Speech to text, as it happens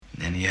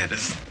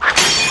quinceañeras.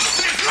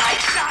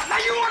 Lights out! Now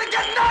you want to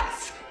get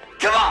nuts?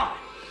 Come on!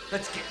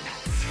 Let's get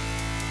nuts.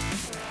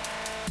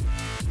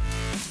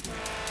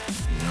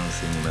 You know the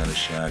thing about a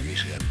shark?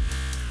 He's got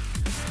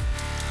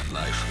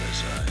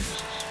lifeless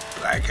eyes.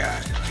 Black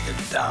eyes, like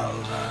a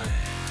doll's eye.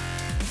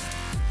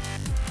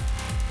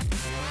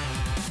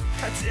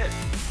 That's it.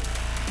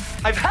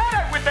 I've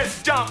had it with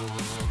this dump.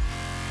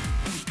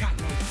 We've got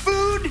no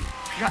food.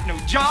 We've got no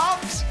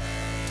jobs.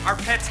 Our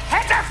pets'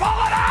 heads are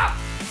falling off.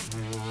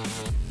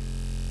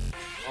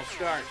 I'll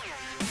start.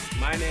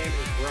 My name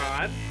is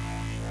Rod,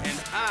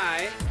 and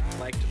I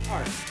like to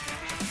party.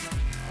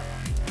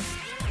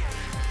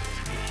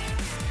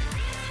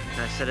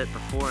 I said it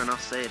before and I'll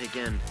say it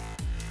again.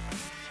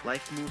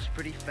 Life moves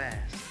pretty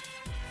fast.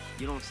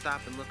 You don't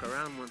stop and look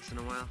around once in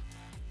a while,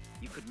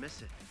 you could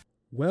miss it.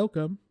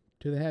 Welcome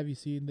to the Have You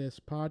Seen This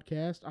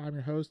podcast. I'm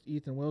your host,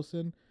 Ethan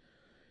Wilson,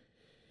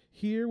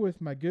 here with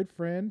my good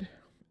friend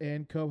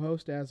and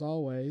co-host, as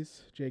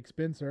always, Jake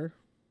Spencer.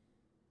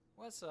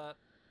 What's up?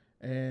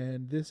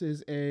 And this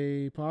is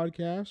a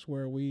podcast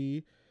where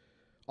we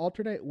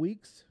alternate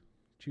weeks,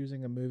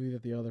 choosing a movie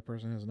that the other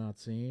person has not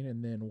seen,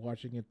 and then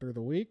watching it through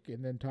the week,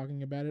 and then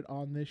talking about it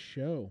on this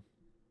show.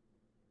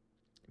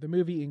 The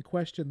movie in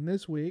question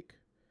this week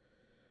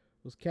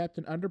was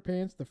Captain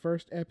Underpants, the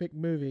first epic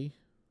movie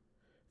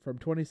from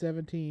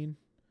 2017,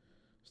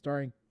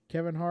 starring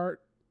Kevin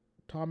Hart,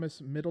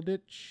 Thomas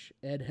Middleditch,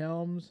 Ed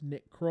Helms,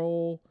 Nick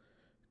Kroll,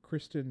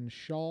 Kristen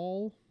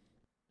Schaal,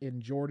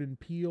 and Jordan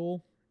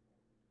Peele.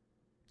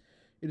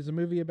 It is a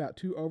movie about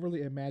two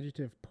overly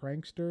imaginative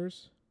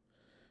pranksters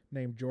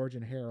named George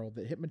and Harold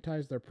that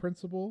hypnotize their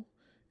principal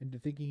into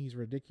thinking he's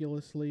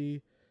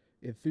ridiculously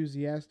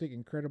enthusiastic,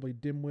 incredibly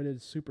dim-witted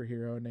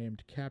superhero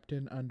named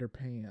Captain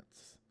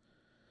Underpants.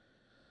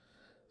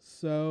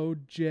 So,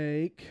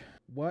 Jake,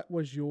 what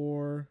was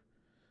your...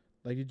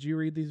 did you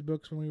read these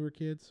books when we were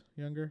kids,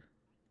 younger?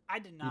 I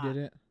did not. You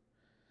didn't?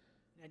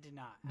 I did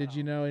not. Did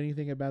you know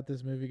anything about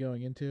this movie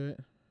going into it?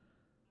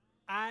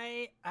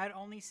 I'd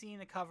only seen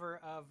the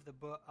cover of the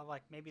book, of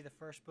maybe the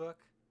first book.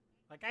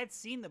 I'd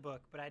seen the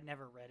book, but I'd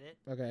never read it.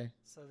 Okay.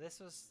 So this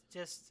was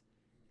just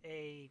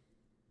a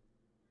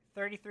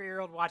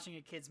 33-year-old watching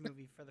a kid's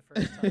movie for the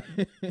first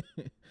time.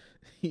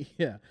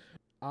 Yeah.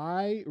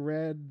 I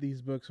read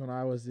these books when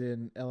I was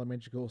in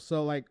elementary school.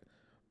 So,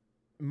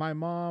 my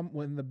mom,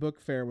 when the book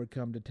fair would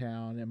come to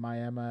town in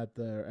Miami at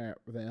the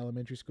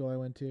elementary school I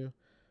went to,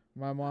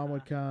 my mom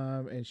would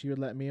come and she would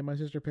let me and my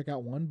sister pick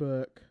out one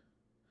book.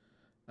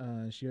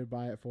 She would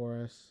buy it for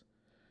us.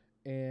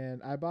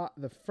 And I bought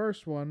the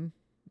first one,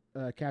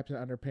 Captain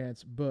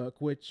Underpants book,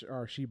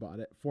 she bought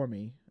it for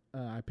me.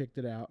 I picked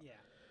it out. Yeah.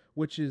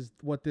 Which is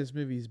what this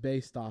movie is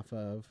based off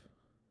of,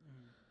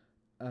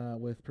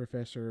 with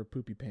Professor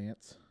Poopy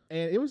Pants.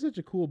 And it was such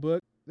a cool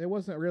book. It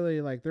wasn't really,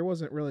 there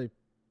wasn't really,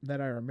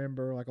 that I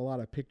remember, a lot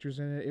of pictures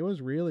in it. It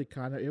was really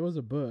it was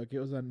a book. It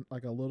was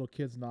a little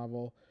kid's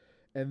novel.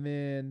 And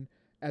then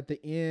at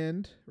the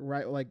end,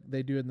 right, like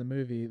they do in the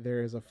movie,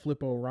 there is a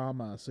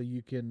fliporama, so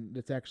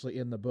it's actually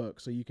in the book.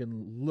 So you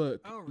can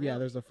look. Oh, really? Yeah,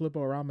 there's a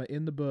fliporama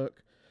in the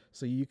book,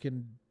 so you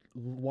can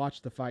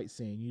watch the fight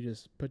scene. You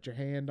just put your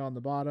hand on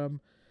the bottom,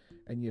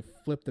 and you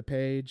flip the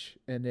page,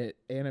 and it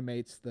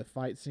animates the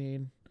fight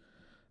scene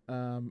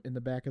in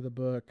the back of the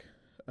book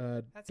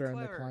during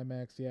clever. the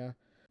climax. Yeah.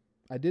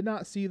 I did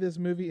not see this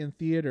movie in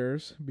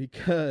theaters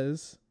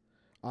because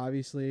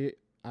obviously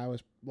I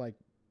was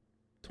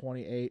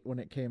 28 when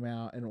it came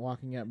out, and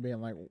walking out and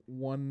being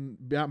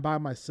by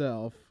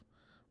myself,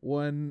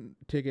 one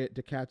ticket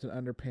to Captain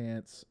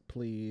Underpants,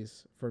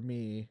 please, for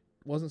me.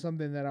 Wasn't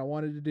something that I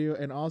wanted to do,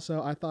 and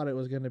also I thought it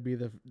wasn't going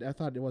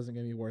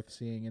to be worth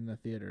seeing in the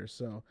theaters,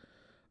 so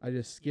I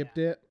just skipped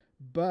it.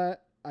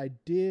 But I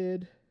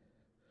did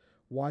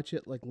watch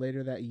it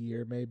later that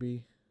year,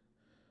 maybe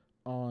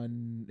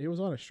it was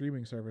on a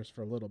streaming service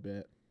for a little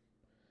bit.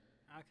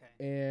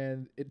 Okay.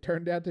 And it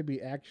turned out to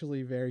be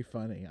actually very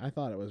funny. I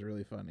thought it was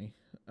really funny.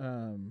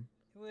 It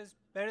was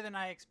better than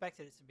I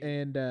expected it to be.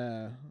 And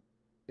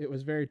it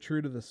was very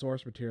true to the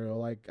source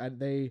material.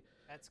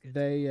 That's good.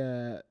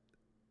 They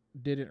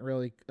didn't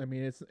really. I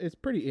mean, it's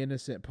pretty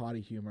innocent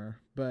potty humor,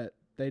 but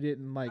they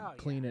didn't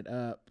clean it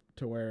up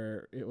to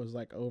where it was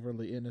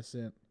overly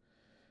innocent.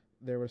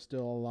 There was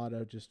still a lot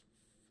of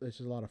there's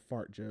just a lot of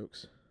fart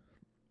jokes.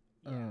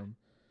 Yeah.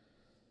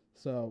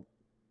 So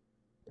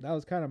that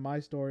was kind of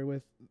my story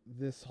with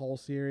this whole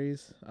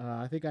series.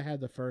 I think I had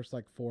the first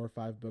 4 or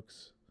 5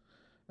 books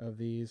of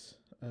these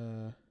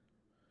from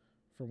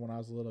when I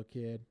was a little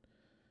kid.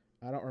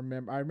 I don't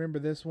remember. I remember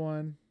this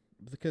one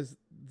because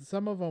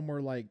some of them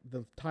were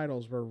the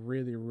titles were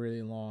really,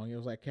 really long. It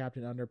was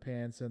Captain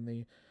Underpants and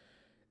the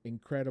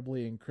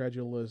incredibly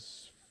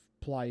incredulous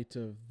plight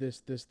of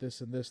this,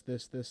 and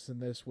this,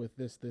 and this with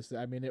this.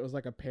 I mean, it was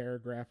a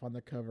paragraph on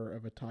the cover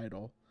of a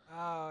title.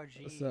 Oh,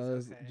 geez. So it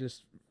was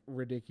just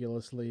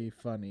ridiculously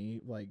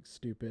funny,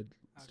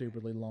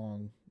 stupidly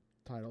long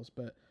titles.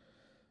 But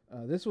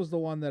this was the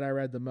one that I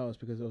read the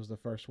most because it was the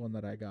first one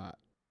that I got.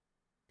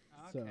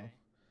 Okay.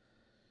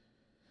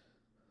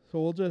 So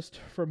we'll just,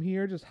 from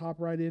here, just hop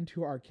right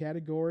into our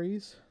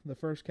categories. The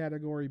first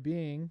category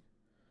being,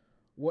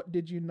 what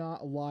did you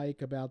not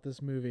like about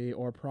this movie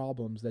or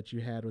problems that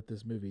you had with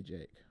this movie,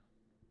 Jake?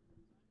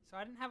 So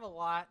I didn't have a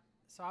lot.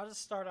 So I'll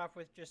just start off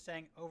with just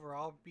saying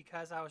overall,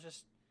 because I was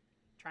just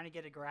trying to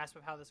get a grasp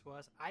of how this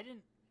was. I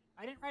didn't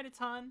write a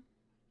ton.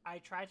 I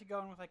tried to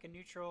go in with like a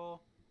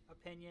neutral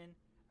opinion.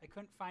 I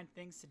couldn't find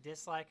things to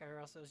dislike, or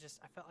else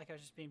I felt like I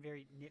was just being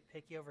very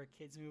nitpicky over a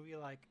kid's movie.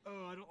 Like,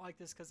 oh, I don't like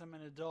this because I'm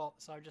an adult.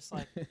 So I'm just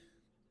like,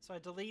 so I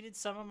deleted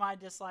some of my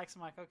dislikes.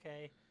 I'm like,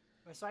 okay.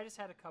 So I just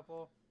had a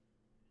couple,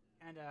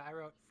 and I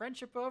wrote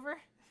friendship over.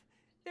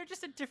 They're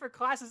just in different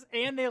classes,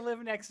 and they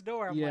live next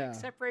door. I'm like,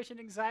 separation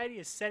anxiety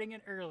is setting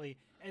in early.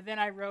 And then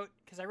I wrote,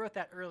 because I wrote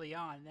that early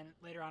on, and then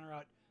later on I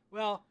wrote,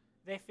 well,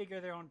 they figure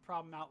their own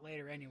problem out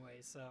later anyway.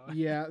 So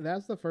yeah,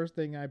 that's the first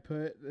thing I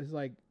put. Is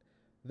like,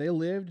 they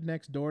lived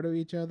next door to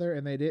each other,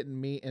 and they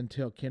didn't meet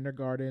until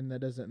kindergarten. That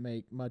doesn't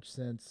make much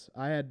sense.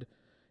 I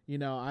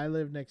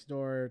lived next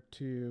door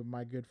to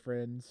my good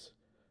friends,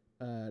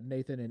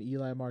 Nathan and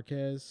Eli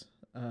Marquez.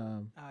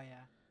 oh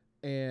yeah.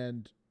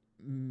 And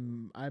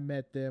I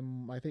met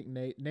them. I think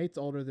Nate's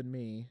older than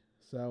me,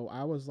 so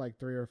I was like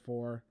 3 or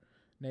 4.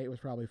 Nate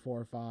was probably 4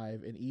 or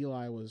 5, and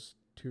Eli was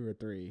 2 or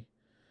 3.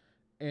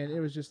 And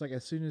it was just like,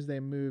 as soon as they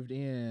moved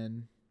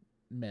in,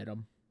 met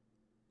them.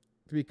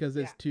 Because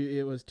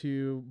it was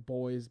 2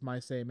 boys my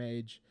same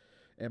age,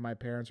 and my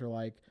parents were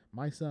like,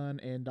 my son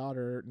and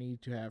daughter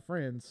need to have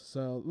friends.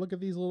 So look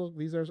at these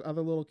are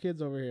other little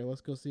kids over here.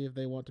 Let's go see if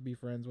they want to be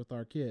friends with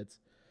our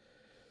kids.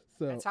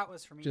 So that's how it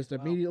was for me. Just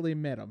immediately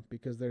met them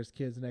because there's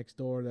kids next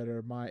door that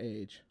are my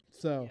age.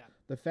 So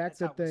the fact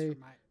that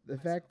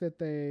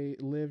they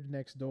lived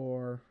next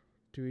door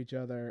to each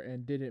other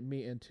and didn't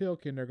meet until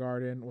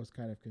kindergarten was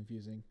kind of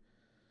confusing.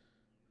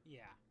 Yeah.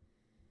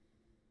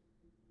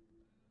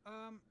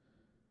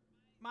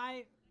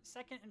 My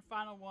second and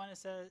final one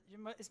is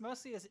it's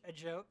mostly a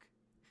joke.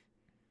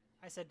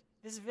 I said,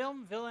 this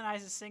film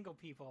villainizes single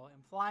people,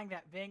 implying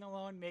that being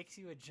alone makes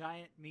you a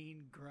giant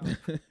mean grump.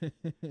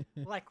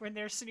 Like when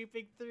they're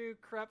snooping through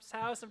Krup's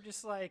house, I'm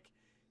just like,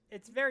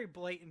 it's very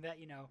blatant that,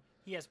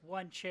 he has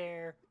 1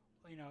 chair,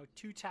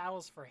 2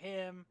 towels for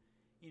him,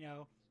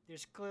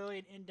 there's clearly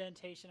an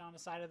indentation on the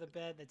side of the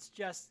bed that's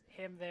just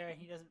him there, and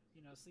he doesn't,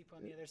 sleep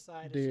on the other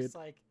side. Dude, it's just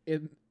like,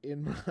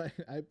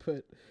 I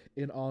put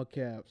in all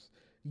caps,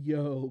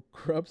 yo,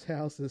 Krup's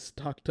house is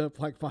stocked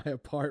up like my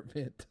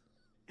apartment.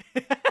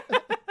 You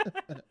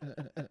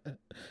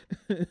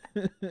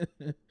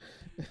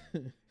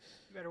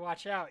better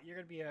watch out. You're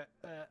gonna be a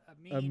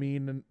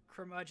mean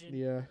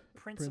curmudgeon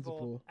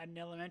principal at an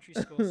elementary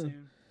school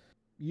soon.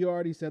 You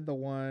already said the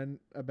one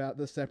about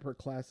the separate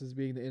classes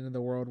being the end of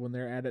the world when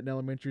they're at an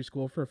elementary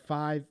school for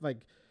 5.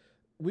 Like,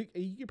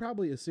 you could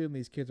probably assume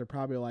these kids are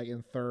probably like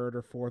in 3rd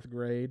or 4th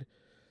grade.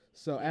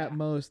 So at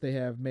most they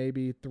have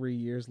maybe 3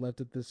 years left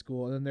at this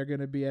school, and then they're going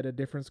to be at a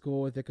different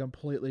school with a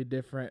completely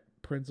different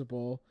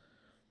principal.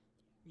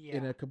 Yeah.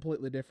 In a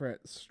completely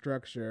different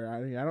structure.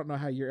 I mean, I don't know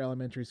how your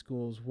elementary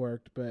schools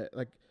worked, but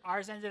like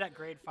ours ended at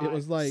grade 5. It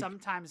was like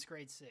sometimes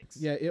grade 6.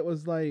 Yeah, it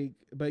was like,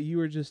 but you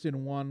were just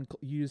in one.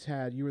 You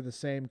were the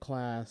same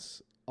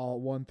class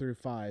all 1 through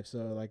 5. So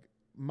like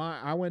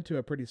I went to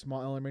a pretty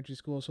small elementary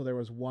school, so there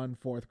was 1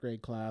 4th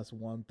grade class,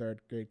 1 3rd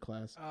grade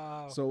class.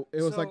 Oh, so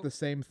it was like the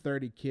same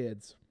 30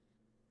 kids.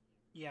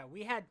 Yeah,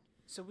 we had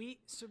so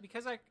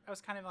because I was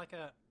kind of like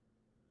I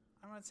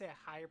don't want to say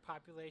a higher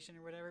population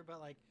or whatever,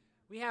 but like.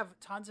 We have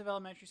tons of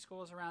elementary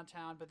schools around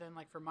town, but then,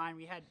 like, for mine,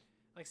 we had,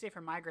 like, say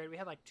for my grade, we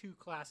had, like, 2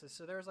 classes.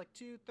 So there was, like,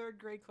 2 3rd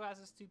grade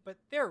classes, too, but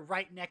they're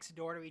right next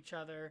door to each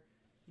other.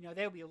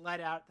 They would be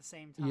let out at the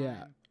same time.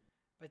 Yeah.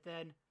 But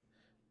then,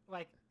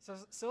 like, so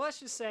let's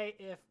just say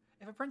if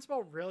a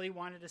principal really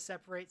wanted to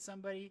separate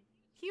somebody,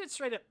 he would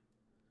straight up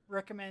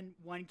recommend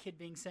one kid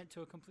being sent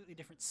to a completely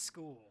different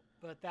school.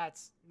 But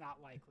that's not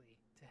likely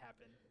to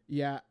happen.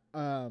 Yeah.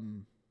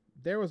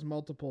 There was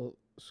multiple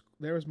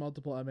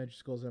elementary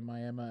schools in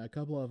Miami. A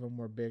couple of them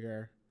were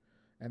bigger,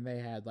 and they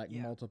had like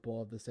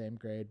multiple of the same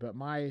grade. But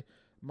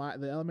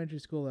the elementary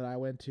school that I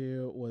went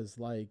to was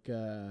like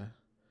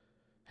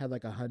had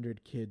like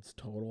 100 kids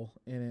total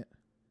in it.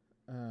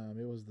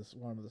 It was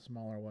one of the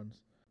smaller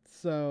ones.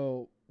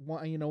 So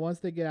once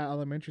they get out of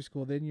elementary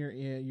school, then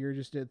you're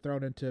just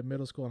thrown into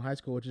middle school and high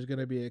school, which is going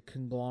to be a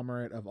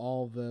conglomerate of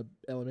all the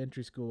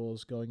elementary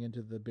schools going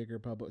into the bigger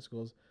public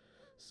schools.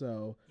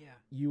 So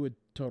you would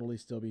totally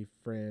still be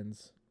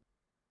friends.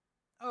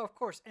 Oh, of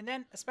course. And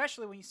then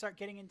especially when you start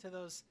getting into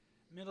those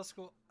middle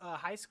school,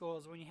 high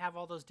schools, when you have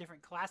all those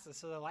different classes.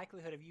 So the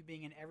likelihood of you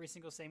being in every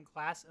single same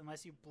class,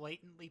 unless you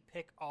blatantly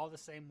pick all the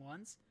same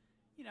ones,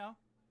 you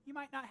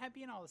might not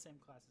be in all the same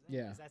classes.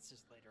 Because that's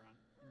just later on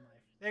in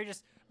life.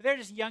 They're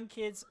just young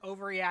kids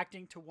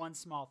overreacting to one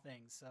small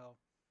thing.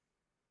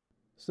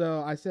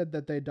 So I said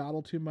that they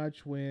dawdle too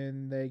much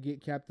when they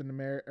get Captain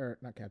America,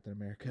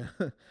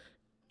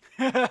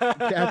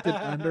 Captain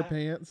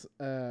Underpants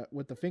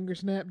with the finger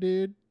snap,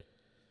 dude.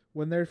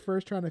 When they're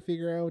first trying to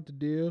figure out what to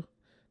do,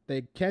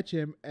 they catch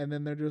him, and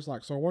then they're just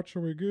like, so what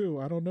should we do?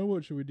 I don't know,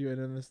 what should we do? And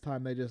then this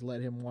time they just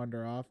let him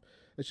wander off.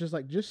 It's just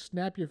like, just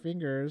snap your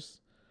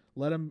fingers,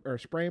 let him, or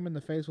spray him in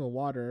the face with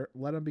water,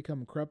 let him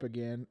become Krupp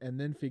again, and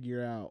then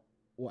figure out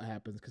what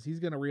happens, because he's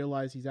going to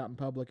realize he's out in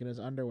public in his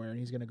underwear and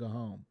he's going to go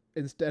home,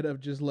 instead of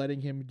just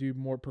letting him do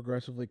more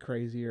progressively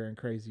crazier and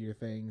crazier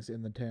things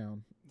in the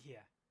town. Yeah.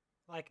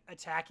 Like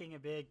attacking a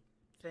big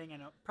thing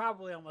and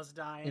probably almost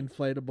dying.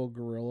 Inflatable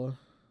gorilla.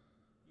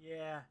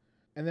 Yeah.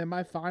 And then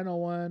my final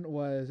one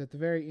was at the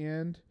very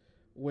end,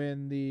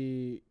 when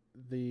the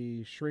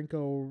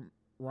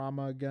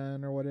Shrinkorama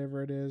gun or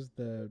whatever it is,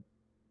 the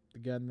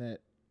gun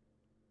that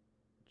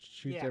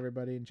shoots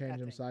everybody and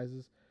changes them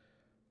sizes.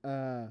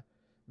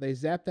 They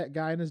zap that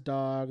guy and his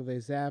dog.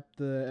 They zap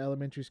the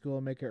elementary school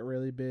and make it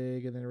really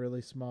big and then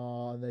really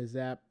small. And they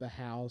zap the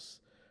house.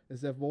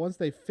 As if, but once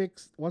they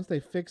fix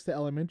the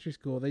elementary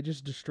school, they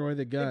just destroy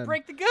the gun. They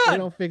break the gun. They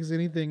don't fix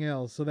anything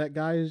else. So that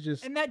guy is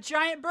just, and that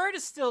giant bird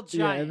is still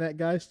giant. yeah, and that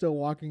guy's still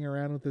walking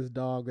around with his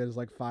dog that is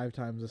like 5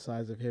 times the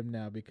size of him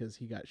now because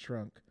he got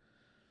shrunk.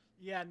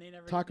 Yeah, and they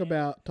never talk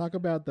about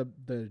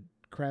the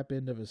crap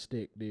end of a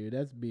stick, dude.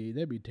 That'd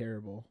be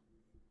terrible.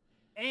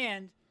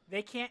 And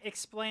they can't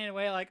explain it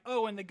away like,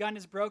 oh, when the gun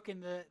is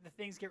broken, the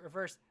things get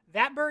reversed.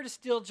 That bird is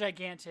still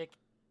gigantic,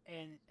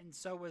 and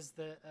so was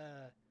the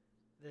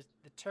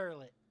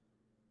turlet.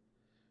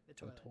 The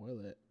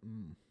toilet.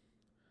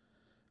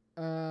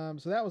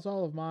 So that was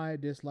all of my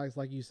dislikes.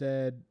 Like you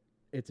said,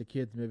 it's a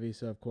kids movie,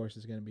 so of course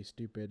it's going to be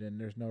stupid, and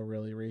there's no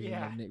really reason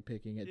of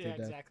nitpicking it to death.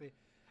 Exactly.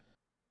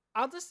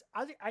 I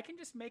can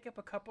just make up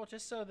a couple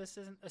just so this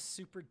isn't a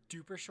super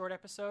duper short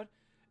episode.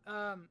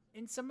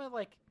 In some of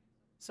like,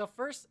 so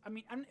first, I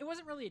mean, it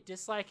wasn't really a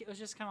dislike. It was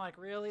just kind of like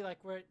really like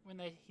when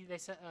they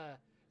said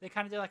they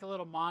kind of did like a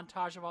little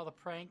montage of all the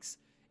pranks.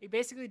 It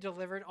basically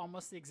delivered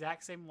almost the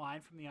exact same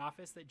line from The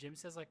Office that Jim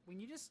says, like, when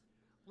you just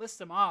list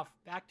them off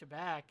back to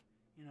back,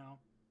 you know.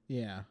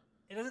 Yeah.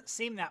 It doesn't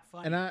seem that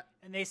funny. And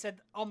they said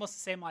almost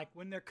the same, like,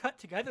 when they're cut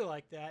together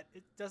like that,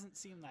 it doesn't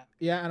seem that.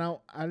 Yeah,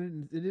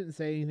 and it didn't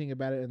say anything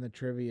about it in the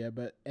trivia,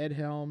 but Ed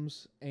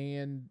Helms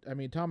and, I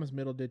mean, Thomas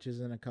Middleditch is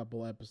in a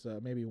couple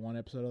episodes, maybe one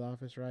episode of The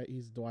Office, right?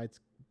 He's Dwight's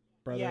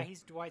brother. Yeah,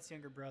 he's Dwight's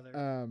younger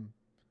brother.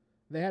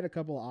 They had a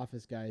couple of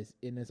Office guys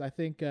in this. I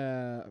think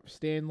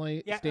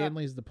Stanley. Yeah,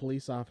 Stanley's the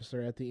police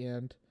officer at the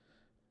end.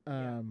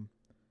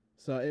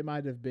 So it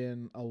might have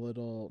been a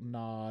little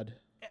nod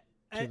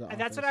to the Office.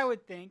 That's what I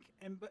would think,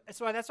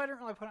 so that's why I didn't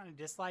really put on a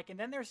dislike. And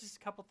then there's just a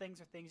couple things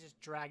where things just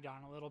dragged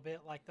on a little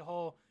bit, like the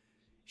whole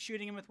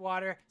shooting him with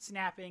water,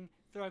 snapping,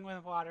 throwing him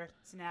with water,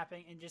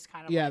 snapping, and just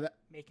kind of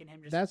making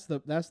him just.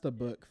 That's the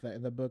book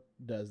thing. The book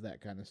does that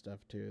kind of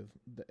stuff too.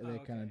 They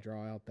kind of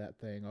draw out that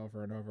thing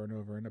over and over and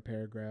over in a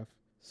paragraph.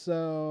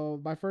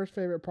 So my first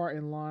favorite parts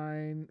and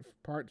lines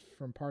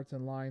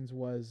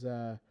was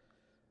that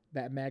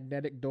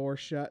magnetic door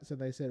shuts, and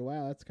they said,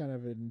 "Wow, that's kind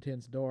of an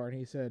intense door." And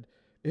he said,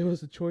 "It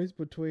was a choice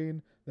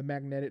between the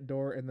magnetic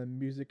door and the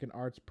music and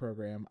arts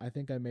program. I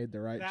think I made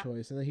the right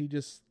choice." And then he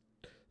just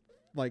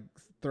like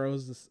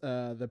throws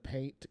the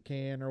paint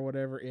can or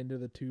whatever into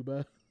the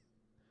tuba.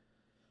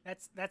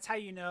 That's how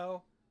you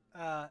know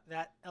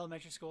that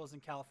elementary school is in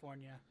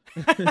California.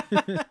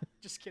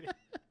 Just kidding.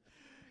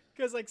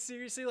 Because, like,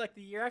 seriously, like,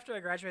 the year after I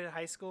graduated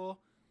high school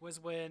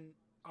was when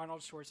Arnold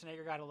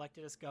Schwarzenegger got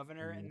elected as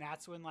governor, and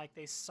that's when, like,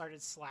 they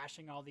started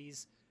slashing all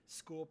these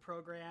school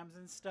programs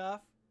and stuff.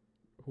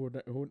 Who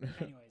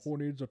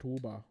needs a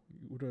tuba?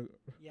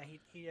 Yeah, he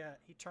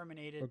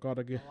terminated a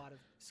lot of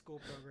school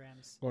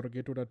programs. Gotta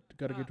get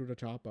to the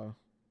chopper.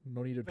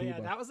 No need a tuba. Yeah,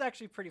 that was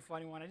actually a pretty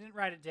funny one. I didn't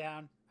write it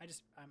down. I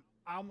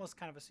almost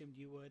kind of assumed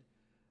you would.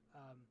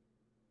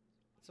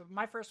 So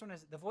my first one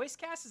is the voice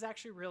cast is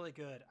actually really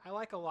good. I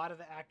like a lot of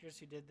the actors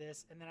who did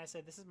this. And then I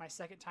said this is my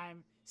second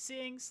time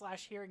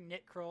seeing/hearing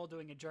Nick Kroll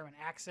doing a German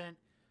accent.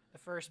 The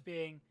first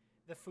being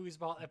the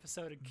foosball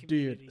episode in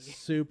Community. Dude,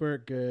 super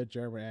good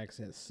German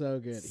accent.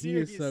 So good. Seriously. He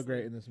is so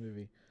great in this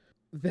movie.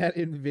 That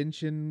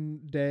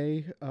invention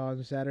day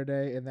on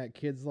Saturday, and that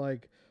kid's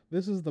like,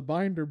 "This is the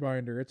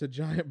binder. It's a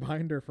giant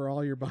binder for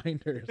all your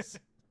binders."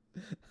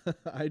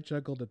 I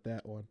chuckled at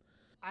that one.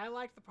 I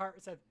like the part where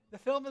it said, "The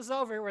film is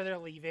over," where they're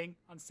leaving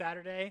on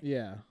Saturday.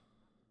 Yeah.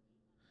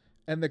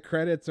 And the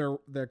credits are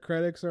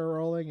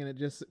rolling, and it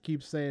just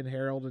keeps saying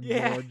Harold and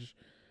George,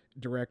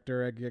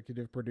 director,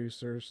 executive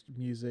producers,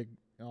 music,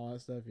 all that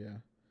stuff. Yeah.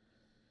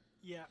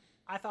 Yeah.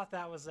 I thought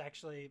that was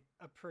actually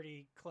a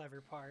pretty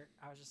clever part.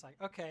 I was just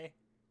like, okay,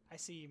 I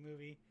see you,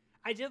 movie.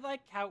 I did like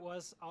how it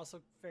was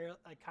also fair,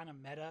 like kind of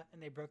meta,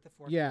 and they broke the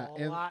fourth wall a lot.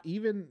 Yeah, and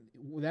even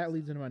that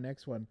leads into my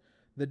next one.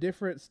 The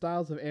different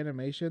styles of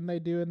animation they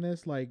do in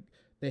this, like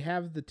they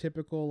have the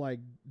typical like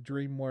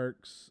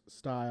DreamWorks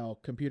style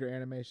computer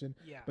animation.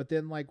 Yeah. But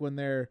then like when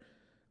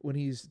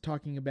he's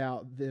talking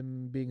about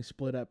them being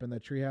split up in the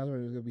treehouse, or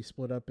it's gonna be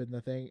split up in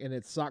the thing, and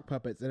it's sock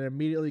puppets, and it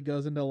immediately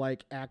goes into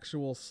like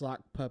actual sock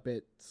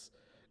puppets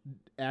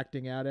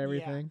acting out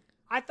everything.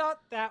 Yeah. I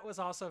thought that was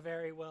also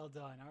very well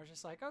done. I was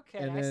just like, okay.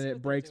 And then it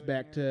breaks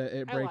back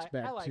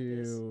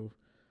to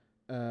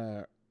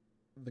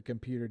the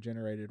computer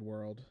generated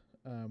world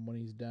when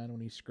he's done,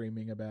 when he's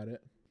screaming about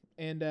it.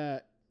 And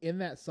in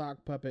that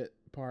sock puppet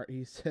part,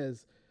 he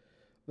says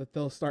that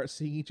they'll start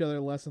seeing each other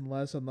less and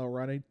less, and they'll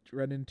run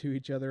into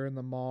each other in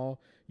the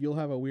mall. You'll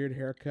have a weird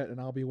haircut, and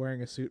I'll be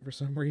wearing a suit for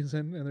some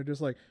reason. And they're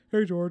just like,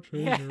 "Hey, George."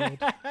 Hey, Harold.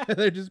 And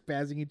they're just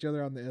passing each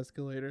other on the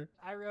escalator.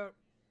 I wrote,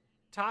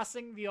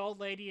 tossing the old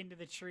lady into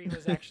the tree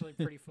was actually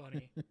pretty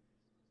funny.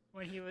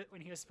 When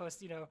he was supposed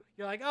to,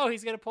 you're like, oh,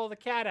 he's gonna pull the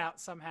cat out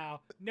somehow.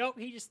 Nope,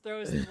 he just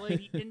throws the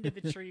lady into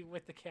the tree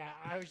with the cat.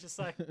 I was just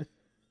like,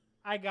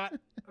 I got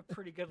a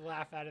pretty good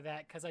laugh out of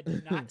that because I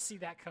did not see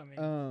that coming.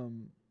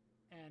 And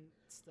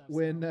stuff.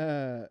 When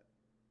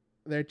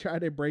they try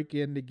to break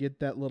in to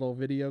get that little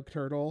video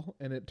turtle,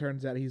 and it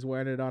turns out he's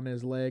wearing it on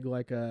his leg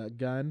like a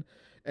gun,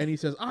 and he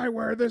says, "I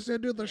wear this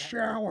into the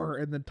shower,"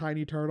 and the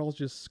tiny turtle's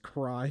just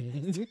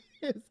crying.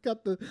 It's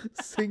got the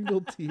single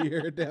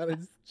tear down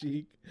his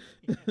cheek.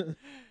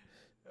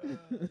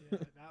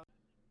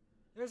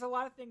 There's a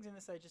lot of things in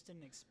this I just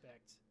didn't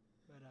expect,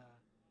 but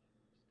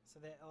so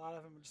that a lot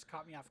of them just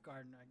caught me off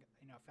guard, and I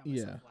found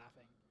myself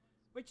laughing,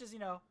 which is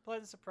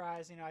pleasant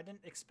surprise. I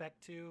didn't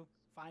expect to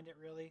find it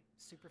really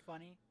super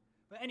funny,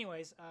 but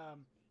anyways,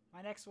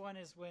 my next one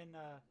is when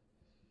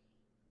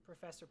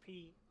Professor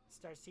P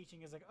starts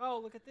teaching. Is like, oh,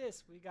 look at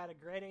this, we got a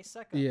grade A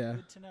suck up. Yeah,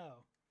 good to know.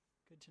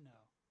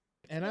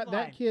 And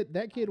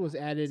that kid was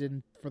added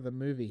in for the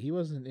movie. He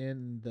wasn't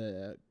in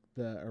the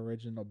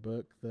original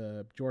book,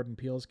 the Jordan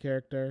Peele's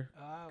character,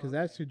 because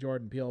that's who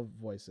Jordan Peele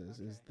voices,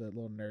 is the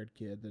little nerd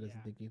kid that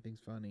doesn't think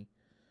anything's funny.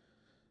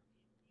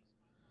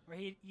 Where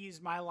he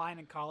used my line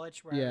in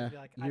college where I would be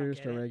like, I you're don't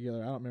just get a it.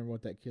 regular. I don't remember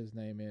what that kid's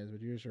name is,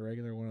 but you're just a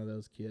regular one of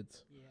those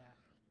kids. Yeah.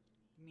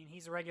 I mean,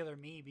 he's a regular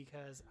me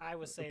because I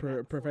was saying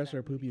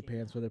Professor Poopy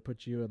Pants would have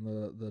put you in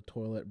the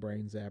toilet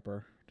brain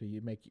zapper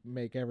to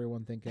make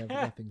everyone think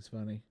everything's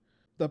funny.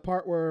 The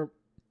part where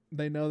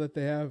they know that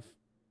they have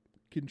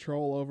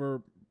control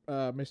over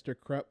Mr.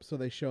 Krupp, so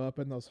they show up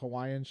in those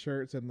Hawaiian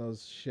shirts and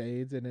those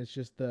shades, and it's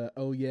just the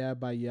 "Oh Yeah"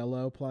 by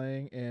Yellow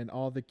playing, and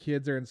all the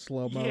kids are in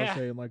slow-mo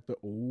saying like the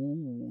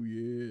 "Oh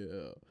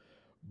yeah,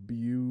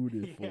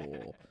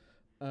 beautiful."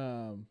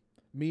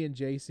 Me and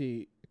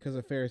JC, because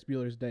of Ferris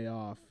Bueller's Day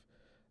Off,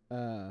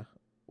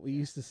 we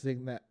used to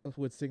sing that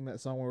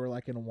song when we were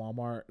like in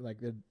Walmart. Like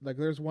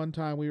there's one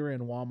time we were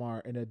in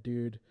Walmart and a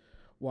dude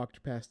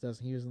walked past us,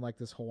 and he was in like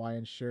this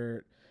Hawaiian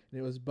shirt, and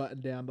it was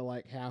buttoned down to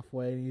like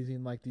halfway, and he's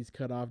in like these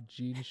cut off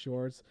jean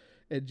shorts,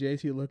 and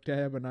JC looked at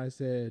him, and I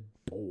said,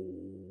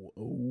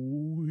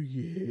 oh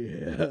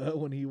yeah,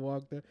 when he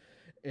walked up.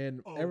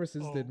 And ever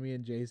since then, me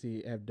and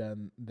JC have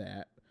done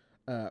that.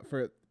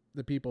 For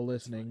the people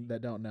listening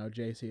that don't know,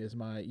 JC is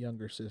my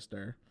younger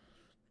sister.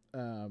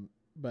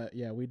 But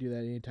yeah, we do that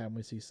anytime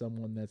we see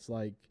someone that's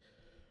like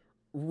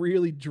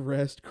really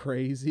dressed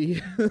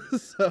crazy.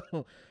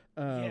 So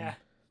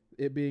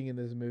it being in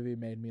this movie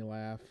made me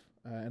laugh,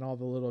 and all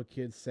the little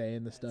kids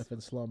saying the stuff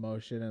in slow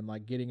motion and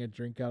like getting a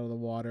drink out of the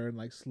water and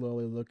like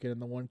slowly looking,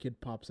 and the one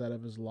kid pops out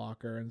of his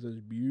locker and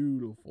says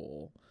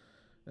 "beautiful"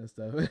 and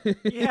stuff.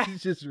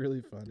 It's just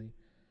really funny.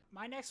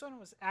 My next one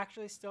was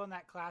actually still in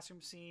that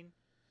classroom scene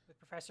with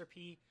Professor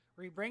P,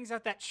 where he brings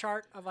out that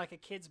chart of like a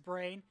kid's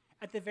brain.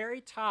 At the very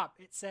top,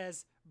 it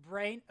says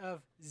brain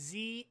of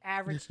Z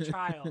average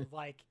child.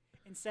 Like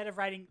instead of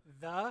writing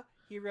the,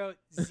 he wrote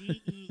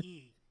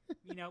ZEE,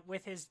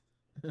 with his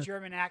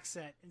German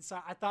accent. And so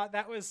I thought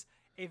that was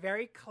a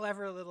very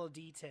clever little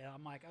detail.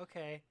 I'm like,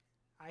 okay,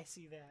 I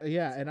see that.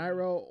 Yeah, and I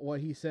wrote what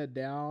he said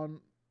down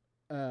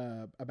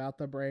about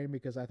the brain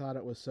because I thought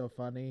it was so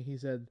funny. He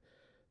said,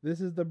 "This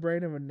is the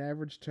brain of an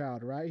average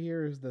child. Right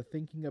here is the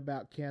thinking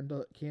about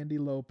Candy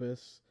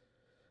Lopus,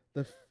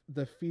 the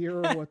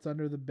fear of what's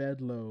under the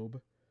bed lobe.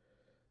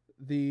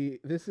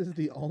 This is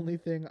the only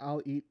thing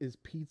I'll eat is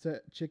pizza,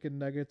 chicken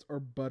nuggets,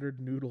 or buttered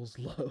noodles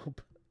lobe.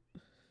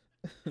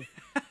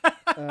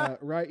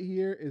 Right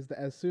here is the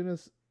as soon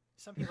as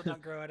some people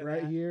don't grow out of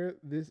right that. here,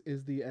 this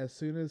is the as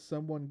soon as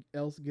someone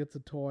else gets a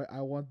toy,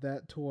 I want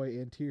that toy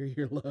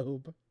interior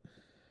lobe.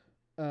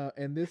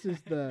 And this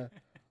is the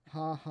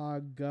ha ha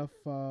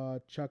guffa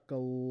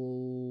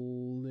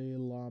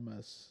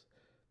chuckalilamus.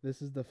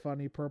 This is the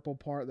funny purple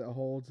part that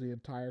holds the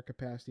entire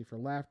capacity for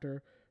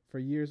laughter. For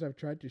years I've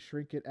tried to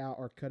shrink it out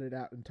or cut it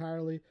out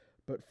entirely,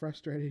 but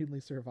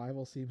frustratingly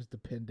survival seems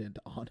dependent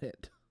on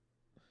it.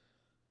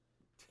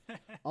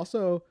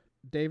 Also,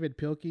 David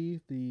Pilkey,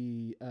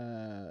 the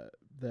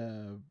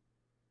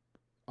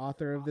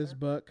author of this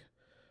book,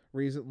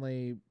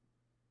 recently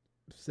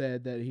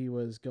said that he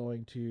was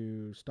going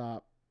to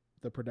stop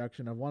the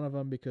production of one of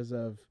them because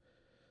of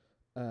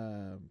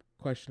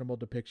questionable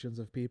depictions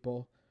of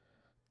people.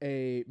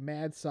 A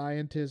mad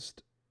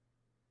scientist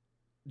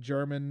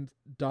German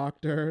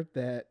doctor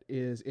that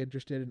is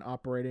interested in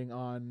operating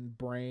on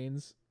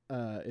brains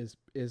is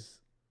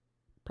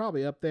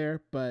probably up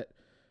there, but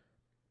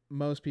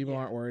most people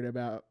aren't worried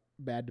about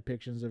bad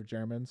depictions of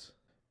Germans.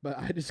 But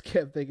I just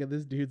kept thinking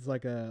this dude's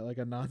like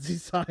a Nazi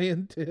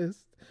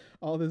scientist.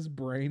 All this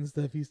brain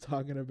stuff he's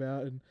talking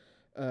about, and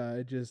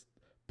it just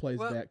plays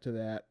back to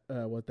that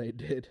what they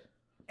did.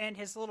 And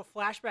his little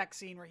flashback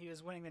scene where he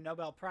was winning the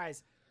Nobel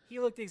Prize, he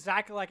looked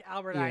exactly like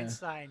Albert Yeah.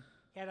 Einstein.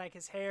 He had like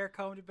his hair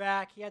combed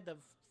back. He had the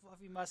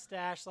fluffy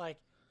mustache. Like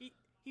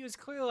he was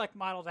clearly like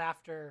modeled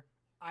after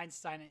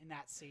Einstein in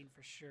that scene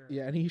for sure.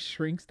 Yeah, and he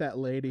shrinks that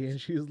lady, and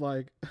she's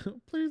like,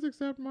 "Please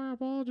accept my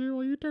apology.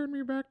 Will you turn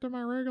me back to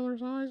my regular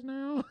size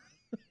now?"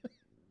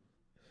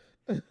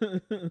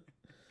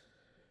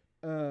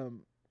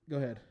 Go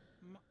ahead.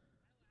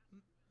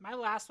 My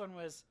last one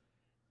was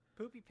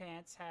Poopy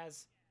Pants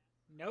has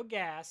no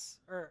gas,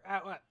 or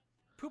what?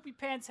 Poopy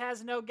Pants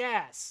has no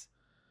gas,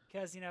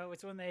 because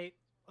it's when they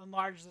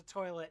enlarge the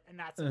toilet, and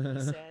that's what he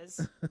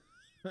says.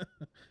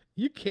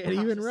 You can't I was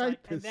even just write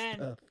like- this and then-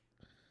 stuff.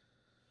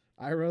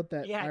 I wrote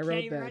that. Yeah, I I can't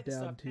wrote even that write this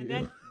down stuff. too. And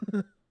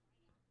then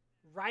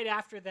right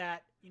after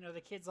that, the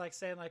kid's like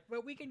saying like,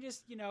 "Well, we can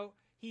just,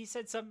 he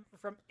said some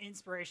from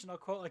inspirational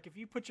quote like, if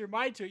you put your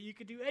mind to it, you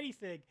could do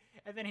anything."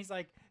 And then he's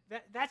like,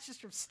 "That's just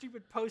from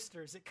stupid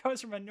posters. It comes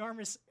from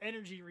enormous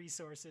energy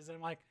resources." And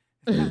I'm like,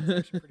 that was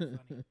actually pretty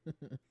funny.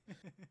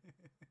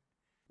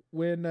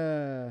 When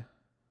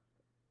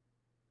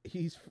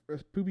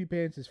Poopy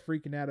Pants is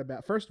freaking out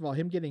about, first of all,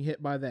 him getting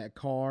hit by that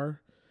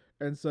car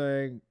and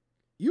saying,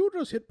 "You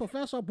just hit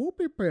Professor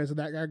Poopy Pants," and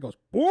that guy goes,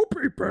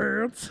 "Poopy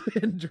Pants,"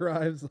 and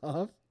drives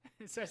off.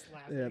 It starts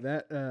laughing. Yeah,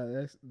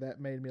 that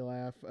made me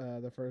laugh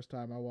the first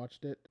time I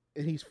watched it.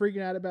 And he's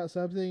freaking out about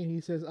something, and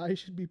he says, "I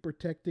should be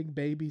protecting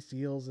baby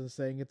seals," and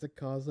saying it's a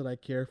cause that I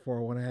care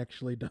for when I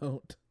actually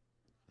don't.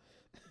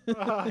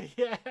 Oh,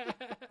 yeah.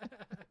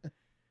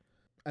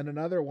 And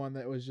another one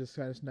that was just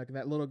kind of snuck in,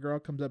 that little girl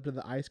comes up to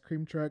the ice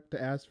cream truck to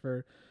ask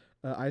for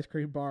ice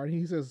cream bar, and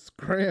he says,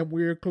 "Scram,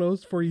 we're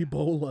closed for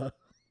Ebola."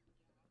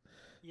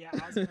 Yeah,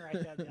 I was going to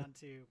write that down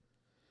too.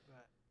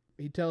 But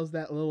He tells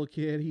that little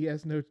kid he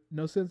has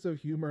no sense of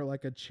humor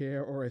like a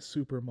chair or a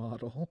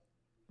supermodel.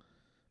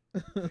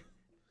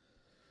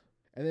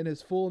 And then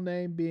his full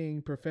name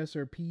being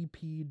Professor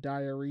P.P.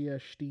 Diarrhea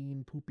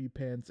Steen Poopy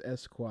Pants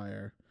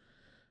Esquire.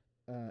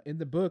 In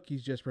the book,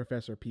 he's just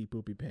Professor P.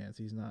 Poopy Pants.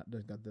 He's not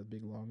got the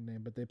big long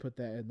name, but they put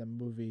that in the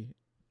movie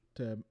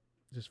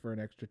just for an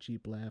extra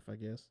cheap laugh, I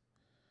guess.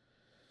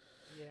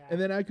 yeah.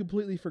 And then I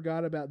completely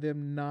forgot about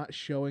them not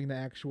showing the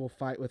actual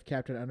fight with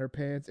Captain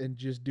Underpants and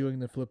just doing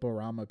the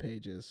Fliporama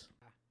pages,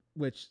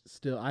 which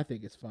still I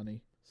think is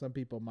funny. Some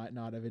people might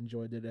not have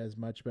enjoyed it as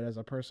much, but as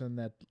a person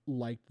that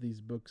liked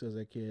these books as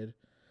a kid,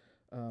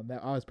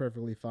 that I was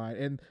perfectly fine.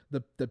 And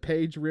the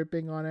page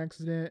ripping on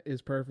accident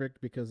is perfect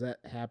because that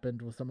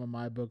happened with some of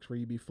my books where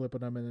you'd be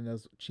flipping them and then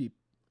those cheap,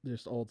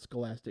 just old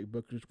Scholastic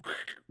books just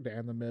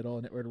down the middle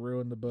and it would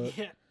ruin the book.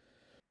 Yeah.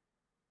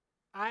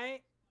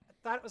 I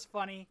thought it was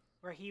funny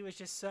where he was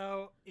just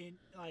so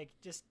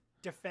just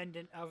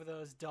defendant of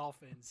those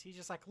dolphins. He's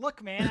just like,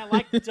 "Look, man, I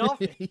like the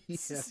dolphins."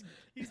 Yeah.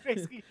 He's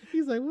basically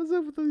He's like, "What's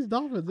up with these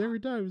dolphins?" Every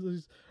time he's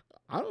like,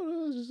 "I don't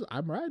know. It's just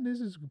I'm riding this.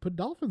 Just put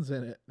dolphins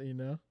in it, you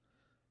know."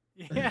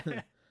 yeah.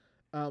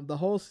 The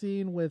whole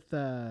scene with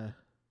the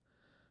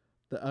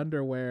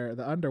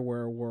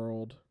underwear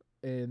world,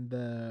 and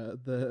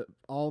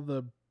all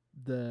the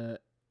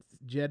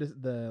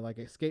like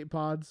escape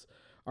pods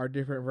are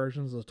different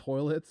versions of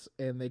toilets,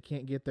 and they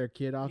can't get their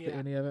kid off to Yeah.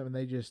 any of them, and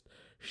they just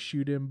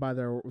shoot him by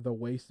the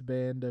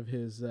waistband of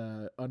his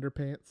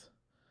underpants.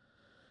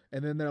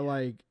 And then they're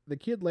like, the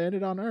kid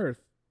landed on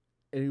Earth,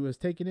 and he was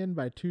taken in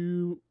by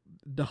two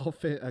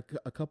dolphin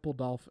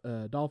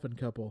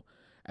couple.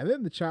 And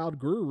then the child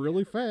grew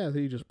really fast.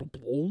 He just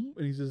boom,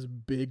 and he's this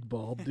big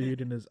bald dude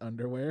in his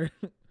underwear.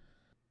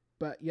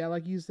 But yeah,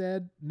 like you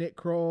said, Nick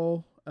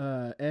Kroll,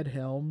 Ed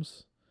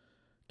Helms,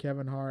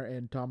 Kevin Hart,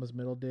 and Thomas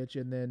Middleditch,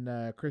 and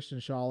then Kristen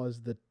Schaal is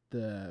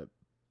the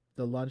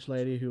lunch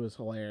lady who was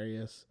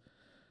hilarious.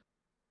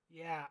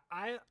 Yeah,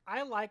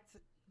 I liked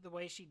the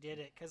way she did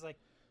it because like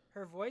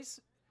her voice,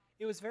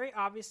 it was very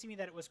obvious to me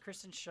that it was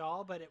Kristen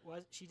Schaal, but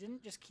she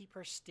didn't just keep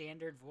her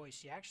standard voice.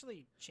 She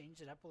actually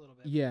changed it up a little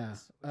bit. for Yeah,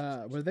 this, which was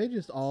actually but they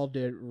just nice. all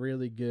did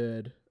really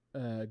good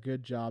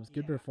jobs,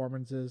 good Yeah.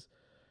 performances.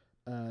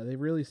 They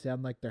really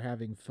sound like they're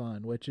having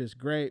fun, which is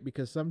great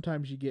because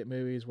sometimes you get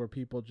movies where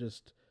people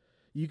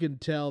you can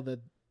tell that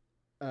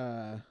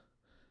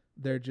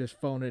they're just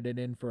phoning it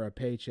in for a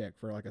paycheck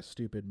for like a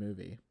stupid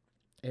movie.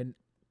 And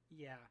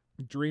Yeah.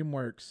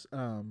 DreamWorks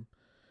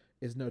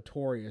is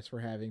notorious for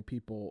having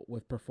people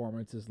with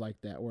performances like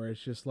that, where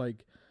it's just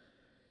like,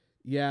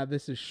 yeah,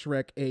 this is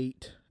Shrek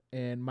 8,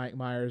 and Mike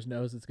Myers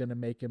knows it's going to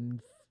make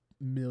him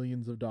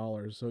millions of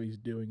dollars, so he's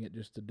doing it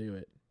just to do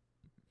it,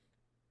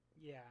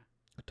 Yeah.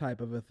 type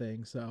of a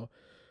thing. So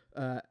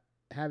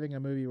having a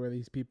movie where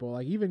these people,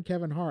 like even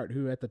Kevin Hart,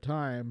 who at the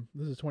time,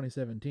 this is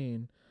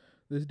 2017,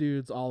 this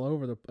dude's all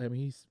over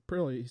he's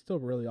still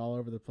really all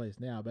over the place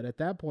now, but at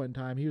that point in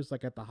time, he was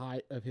like at the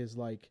height of his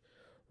like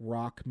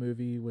Rock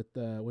movie with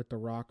the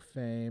Rock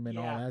fame and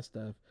all Yeah. that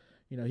stuff.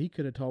 You know, he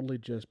could have totally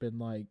just been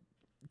like,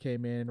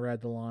 came in,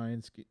 read the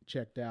lines,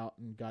 checked out,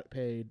 and got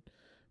paid.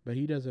 But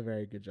he does a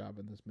very good job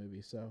in this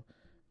movie. So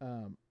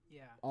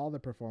Yeah. all the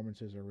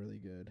performances are really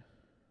good.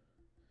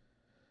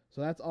 So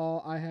that's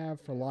all I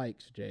have for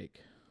likes,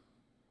 Jake.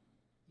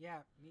 Yeah,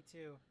 me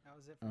too. That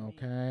was it for me.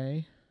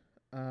 Okay.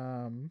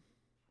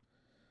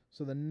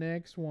 So the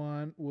next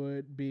one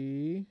would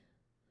be,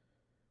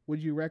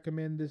 would you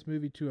recommend this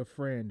movie to a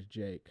friend,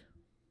 Jake?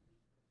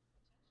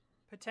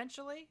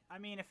 Potentially. I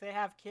mean, if they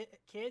have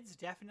kids,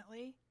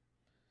 definitely.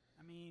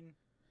 I mean,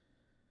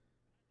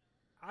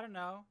 I don't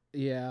know.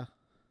 Yeah.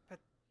 But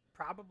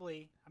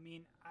probably. I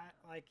mean,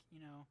 I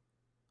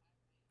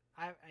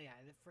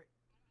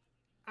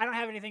don't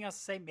have anything else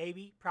to say.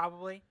 Maybe,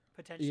 probably,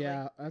 potentially.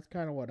 Yeah, that's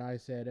kind of what I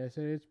said. I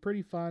said it's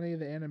pretty funny.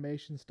 The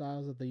animation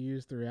styles that they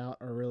use throughout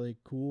are really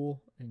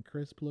cool and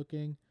crisp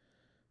looking.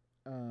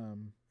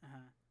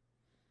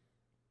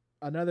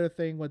 Another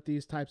thing with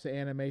these types of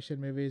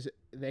animation movies,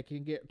 they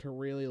can get to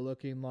really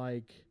looking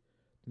like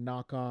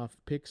knockoff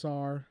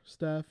Pixar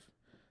stuff.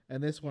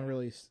 And this one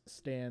really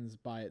stands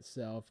by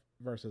itself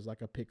versus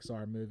like a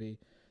Pixar movie.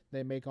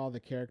 They make all the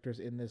characters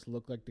in this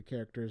look like the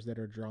characters that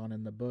are drawn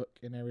in the book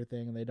and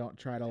everything. And they don't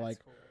try to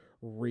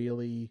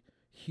really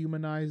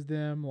humanize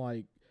them.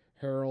 Like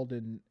Harold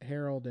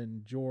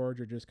and George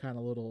are just kind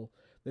of little,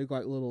 they look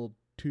like little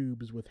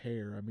tubes with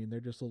hair. I mean, they're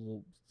just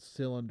little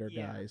cylinder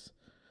guys.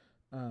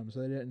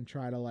 So they didn't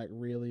try to like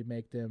really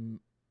make them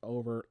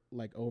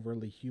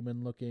overly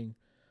human looking.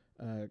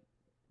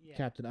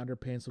 Captain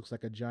Underpants looks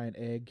like a giant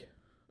egg.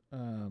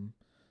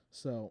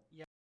 So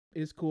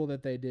it's cool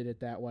that they did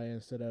it that way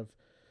instead of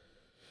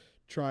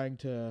trying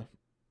to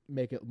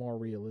make it more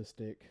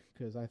realistic.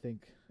 Because I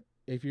think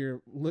if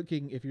you're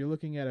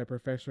looking at a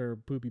Professor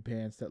Poopy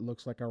Pants that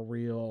looks like a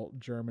real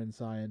German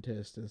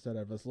scientist instead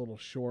of this little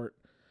short,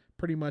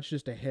 pretty much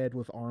just a head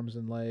with arms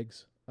and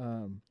legs,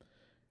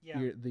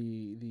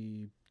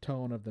 the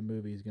tone of the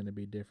movie is going to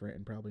be different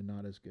and probably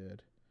not as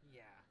good.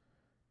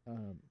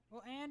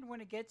 Well, and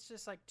when it gets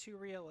just like too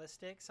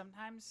realistic,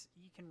 sometimes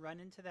you can run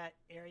into that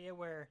area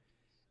where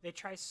they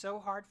try so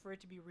hard for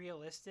it to be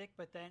realistic,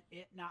 but then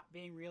it not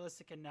being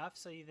realistic enough,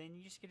 so then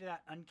you just get to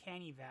that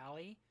uncanny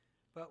valley.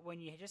 But when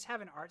you just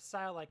have an art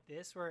style like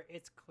this where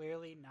it's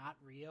clearly not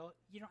real,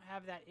 you don't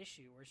have that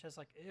issue where it's just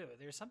like, ew,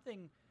 there's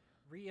something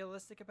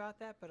realistic about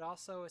that, but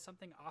also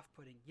something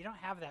off-putting. You don't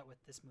have that with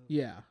this movie.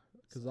 Yeah,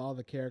 because all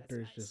the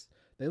characters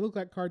they look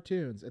like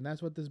cartoons, and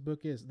that's what this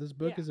book is. This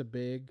book is a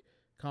big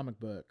comic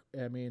book.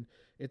 I mean,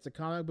 it's a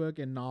comic book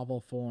in novel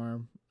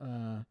form,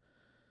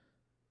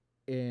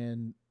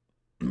 and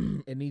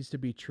it needs to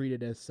be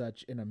treated as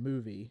such in a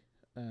movie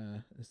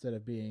instead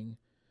of being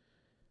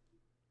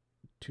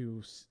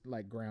too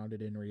like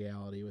grounded in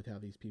reality with how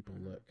these people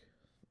look.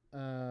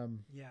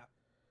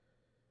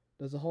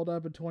 Does it hold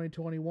up in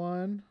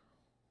 2021?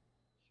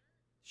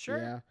 Sure.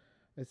 Yeah,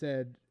 I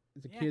said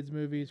it's a kids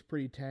movie. It's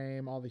pretty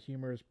tame. All the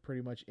humor is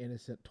pretty much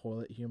innocent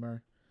toilet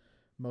humor.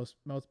 Most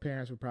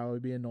parents would probably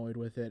be annoyed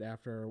with it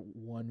after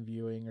one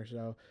viewing or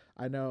so.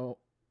 I know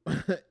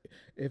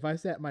if I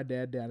sat my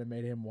dad down and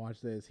made him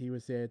watch this, he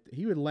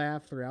would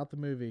laugh throughout the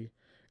movie,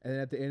 and then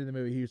at the end of the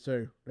movie he would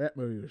say, "That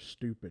movie was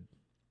stupid."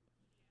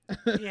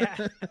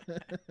 Yeah.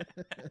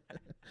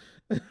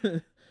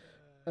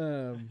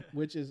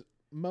 Which is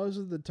most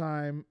of the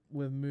time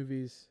with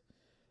movies,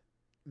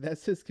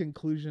 that's his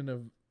conclusion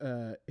of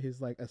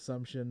his like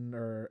assumption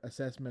or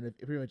assessment of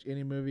pretty much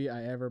any movie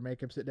I ever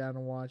make him sit down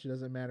and watch. It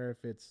doesn't matter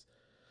if it's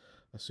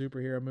a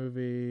superhero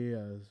movie,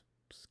 a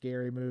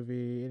scary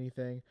movie,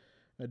 anything.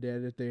 My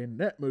dad at the end,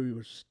 that movie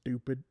was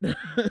stupid.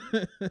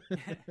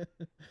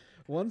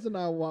 Once in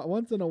a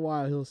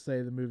while he'll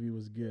say the movie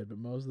was good, but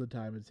most of the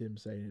time it's him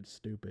saying it's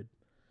stupid.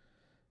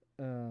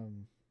 That's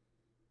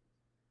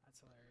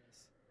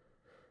hilarious.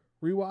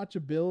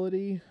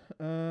 Rewatchability.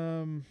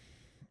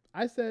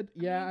 I said,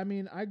 I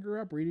mean, I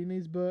grew up reading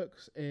these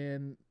books,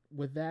 and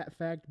with that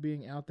fact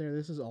being out there,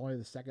 this is only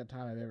the second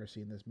time I've ever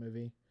seen this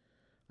movie.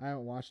 I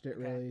haven't watched it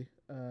really.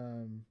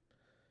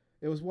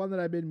 It was one that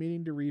I've been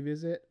meaning to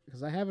revisit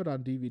because I have it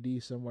on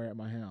DVD somewhere at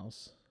my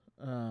house.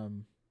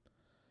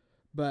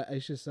 But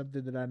it's just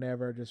something that I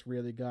never just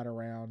really got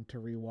around to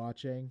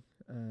rewatching.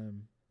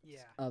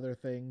 Other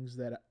things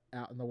that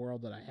out in the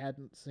world that I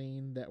hadn't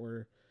seen that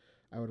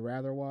I would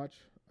rather watch.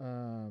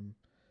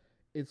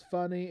 It's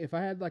funny if I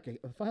had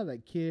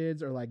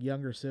kids or like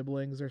younger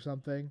siblings or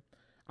something,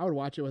 I would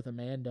watch it with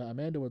Amanda.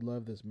 Amanda would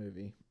love this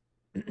movie.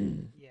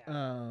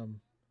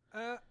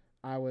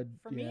 I would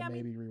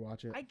maybe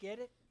rewatch it. I get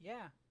it.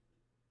 Yeah.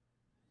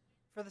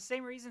 For the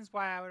same reasons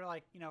why I would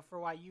for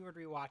why you would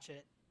rewatch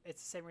it.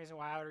 It's the same reason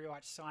why I would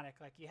rewatch Sonic.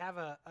 Like you have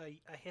a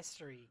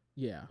history.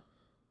 Yeah.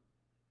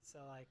 So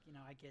I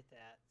get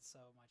that so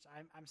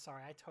much. I'm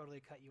sorry, I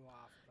totally cut you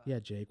off. But... Yeah,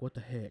 Jake, what the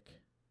heck?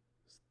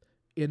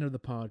 End of the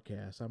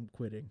podcast. I'm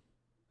quitting.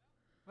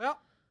 Well,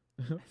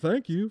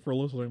 thank you for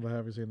listening to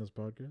Have You Seen This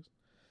Podcast.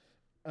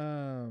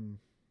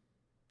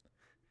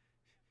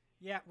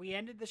 Yeah, we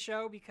ended the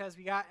show because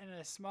we got in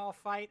a small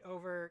fight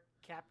over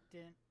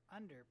Captain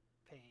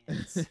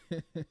Underpants.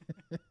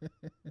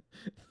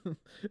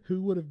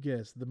 Who would have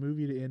guessed the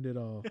movie to end it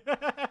all?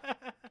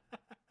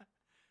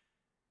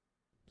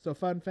 So,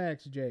 fun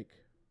facts, Jake.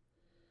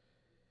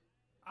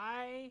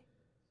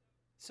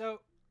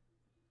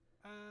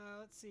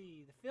 let's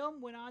see. The film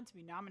went on to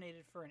be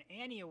nominated for an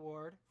Annie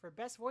Award for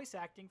Best Voice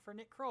Acting for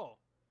Nick Kroll,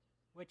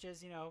 which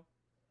is,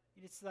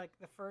 it's like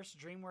the first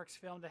DreamWorks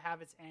film to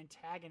have its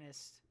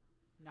antagonist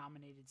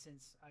nominated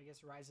since, I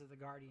guess, Rise of the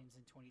Guardians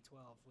in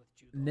 2012 with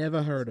Jude Law.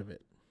 Never heard of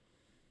it.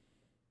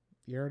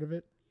 You heard of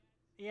it?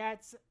 Yeah,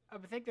 I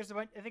think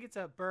it's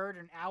a bird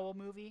and owl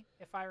movie,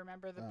 if I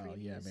remember the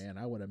previews. Yeah, man,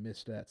 I would have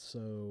missed that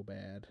so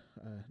bad.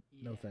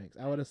 No Yeah, thanks.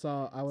 I would have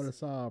saw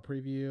a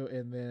preview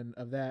and then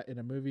of that in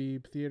a movie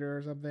theater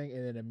or something,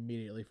 and then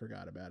immediately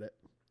forgot about it.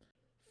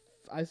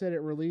 I said it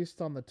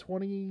released on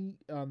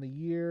the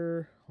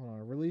year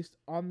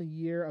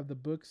of the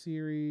book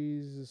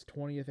series'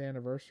 20th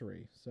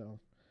anniversary. So.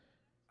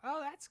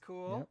 Oh, that's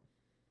cool.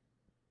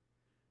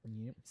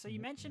 Yep. So you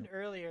mentioned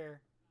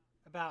earlier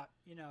about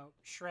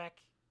Shrek.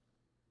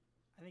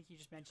 I think you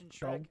just mentioned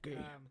Shrek, Donkey.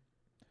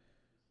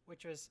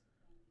 which was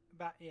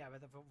about the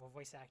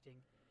voice acting,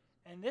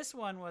 and this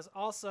one was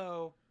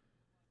also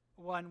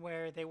one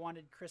where they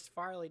wanted Chris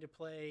Farley to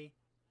play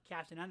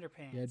Captain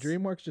Underpants. Yeah,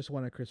 DreamWorks just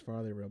wanted Chris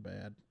Farley real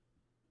bad.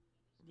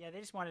 Yeah, they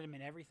just wanted him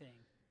in everything,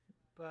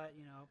 but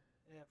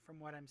from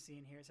what I'm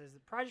seeing here, it says the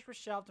project was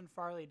shelved and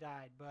Farley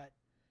died, but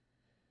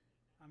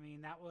I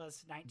mean that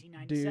was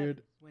 1997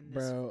 Dude, when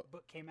this bro.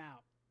 book came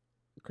out.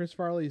 Chris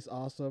Farley's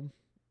awesome.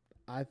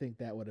 I think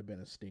that would have been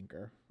a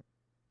stinker.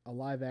 A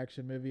live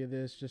action movie of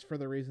this, just for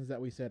the reasons that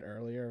we said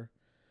earlier,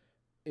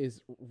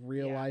 is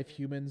real life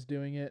humans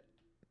doing it.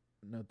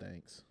 No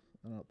thanks.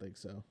 I don't think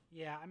so.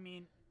 Yeah, I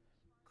mean,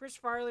 Chris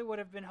Farley would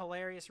have been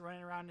hilarious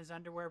running around in his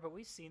underwear, but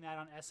we've seen that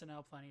on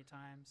SNL plenty of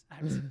times.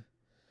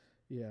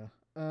 Yeah.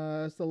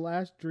 It's the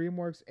last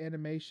DreamWorks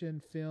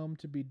animation film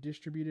to be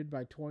distributed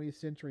by 20th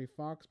Century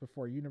Fox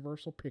before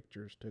Universal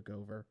Pictures took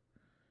over.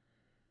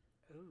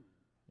 Ooh.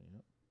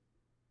 Yep.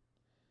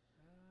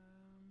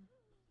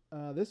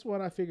 This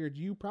one I figured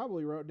you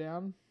probably wrote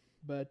down,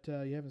 but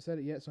you haven't said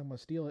it yet, so I'm going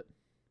to steal it.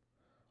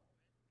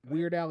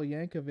 Weird Al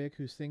Yankovic,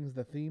 who sings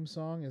the theme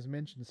song, is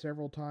mentioned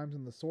several times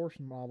in the source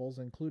novels,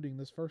 including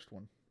this first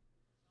one.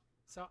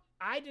 So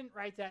I didn't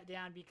write that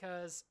down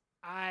because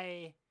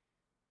I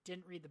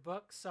didn't read the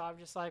book, so I'm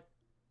just like,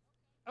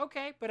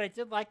 okay, but I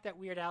did like that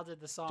Weird Al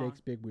did the song. Jake's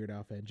a big Weird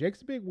Al fan.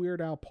 Jake's a big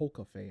Weird Al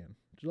polka fan.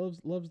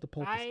 Loves the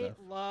polka stuff. I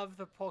love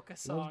the polka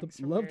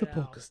songs. Love the Weird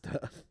Al. polka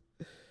stuff.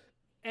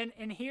 And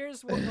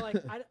here's what, like,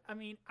 I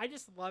mean, I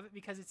just love it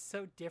because it's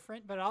so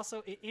different, but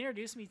also it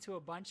introduced me to a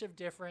bunch of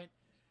different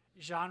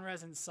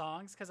genres and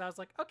songs, because I was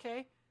like,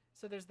 okay,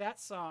 so there's that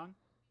song.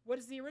 What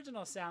does the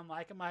original sound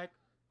like? I'm like,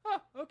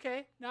 oh,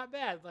 okay, not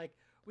bad. Like,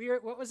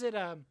 what was it?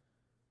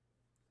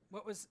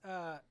 Was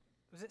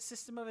it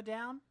System of a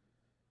Down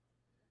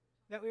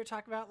that we were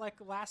talking about like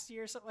last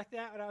year or something like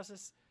that? But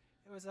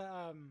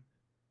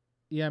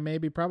Yeah,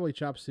 maybe, probably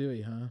Chop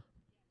Suey, huh?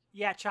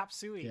 Yeah, Chop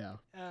Suey. Yeah.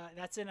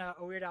 That's in a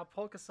Weird Al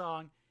polka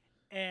song,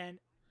 and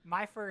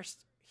my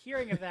first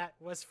hearing of that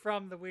was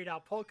from the Weird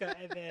Al polka,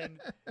 and then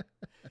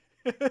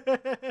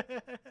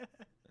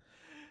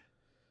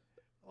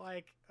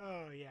like,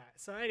 oh yeah.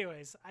 So,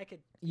 anyways, I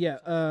could. Yeah.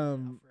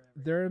 So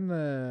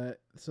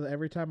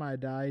Every Time I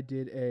Die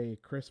did a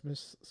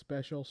Christmas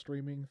special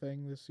streaming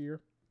thing this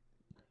year,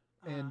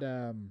 and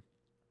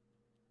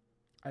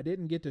I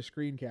didn't get to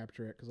screen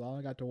capture it because I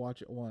only got to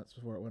watch it once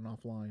before it went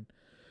offline.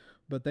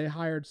 But they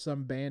hired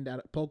some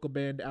polka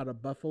band out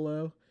of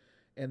Buffalo,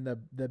 and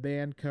the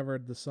band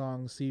covered the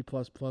song C++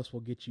 Will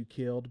Get You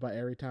Killed by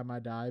Every Time I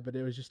Die, but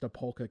it was just a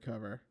polka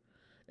cover.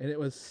 And it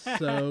was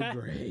so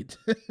great.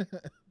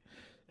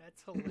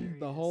 That's hilarious.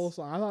 The whole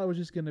song, I thought it was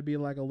just going to be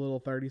like a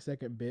little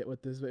 30-second bit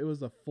with this, but it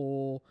was a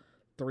full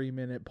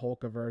 3-minute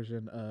polka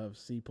version of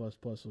C++ Will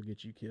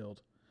Get You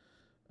Killed.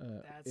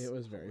 It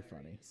was very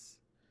funny.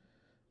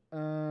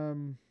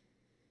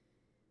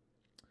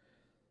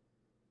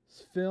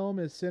 This film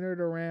is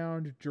centered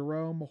around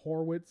Jerome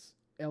Horwitz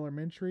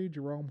Elementary.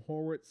 Jerome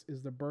Horwitz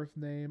is the birth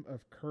name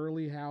of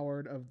Curly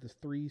Howard of the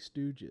Three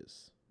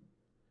Stooges.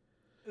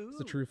 Ooh. It's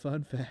a true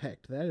fun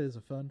fact. That is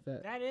a fun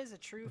fact. That is a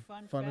true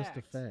fun Funnest fact.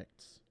 of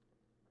facts.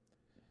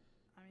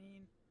 I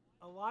mean,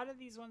 a lot of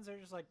these ones are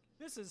just like,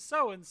 this is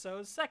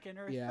so-and-so's second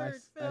or third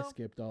film. I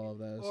skipped all of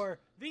those. Or,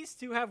 these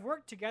two have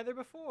worked together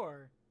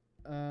before.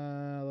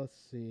 Let's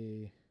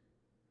see.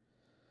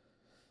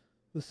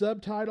 The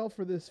subtitle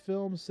for this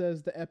film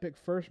says the epic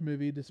first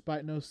movie,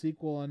 despite no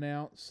sequel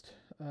announced.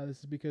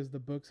 This is because the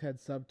books had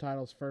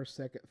subtitles first,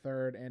 second,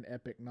 third, and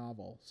epic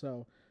novel.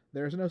 So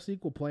there's no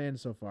sequel planned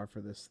so far for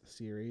this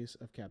series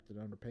of Captain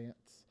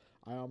Underpants.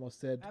 I almost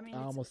said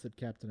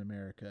Captain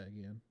America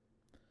again.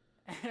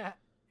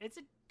 It's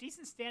a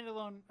decent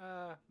standalone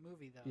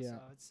movie though, Yeah. so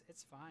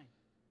it's fine.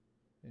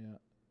 Yeah.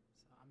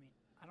 So I mean,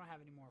 I don't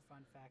have any more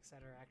fun facts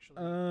that are actually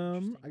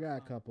interesting I or got a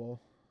fun. couple.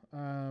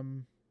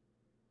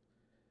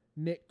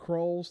 Nick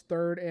Kroll's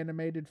third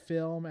animated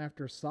film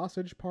after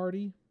Sausage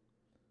Party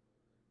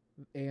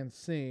and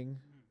Sing,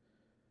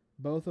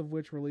 both of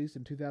which released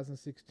in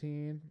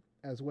 2016,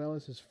 as well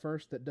as his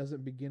first that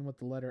doesn't begin with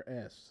the letter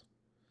S.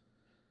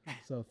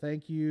 So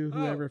thank you,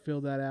 whoever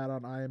filled that out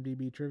on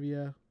IMDb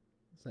Trivia.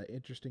 It's an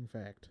interesting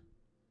fact.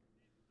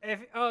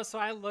 So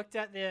I looked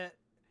at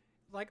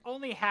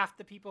only half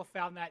the people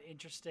found that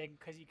interesting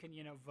because you can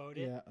vote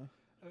it. Yeah.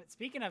 But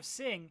speaking of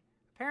Sing,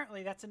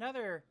 apparently that's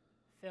another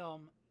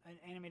film, an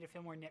animated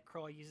film where Nick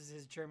Kroll uses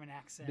his German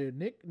accent. Dude,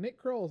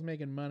 Nick Kroll's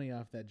making money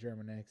off that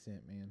German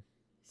accent, man.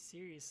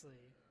 Seriously.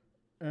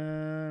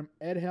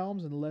 Ed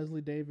Helms and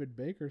Leslie David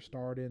Baker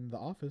starred in The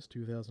Office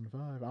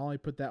 2005. I only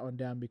put that one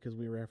down because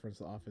we reference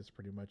The Office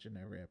pretty much in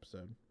every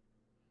episode.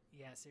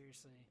 Yeah,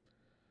 seriously.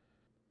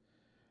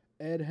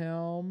 Ed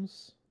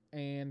Helms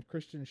and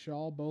Christian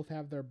Shaw both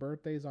have their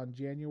birthdays on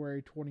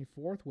January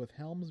 24th, with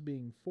Helms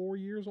being 4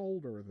 years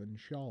older than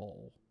Shaw.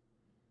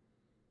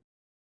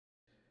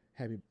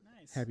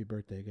 Nice. Happy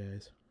birthday,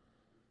 guys.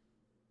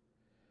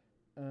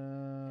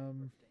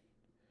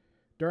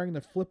 During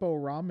the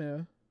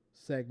Flipporama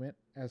segment,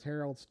 as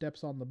Harold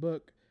steps on the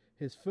book,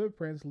 his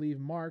footprints leave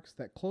marks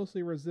that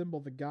closely resemble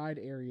the guide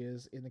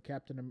areas in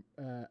the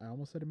I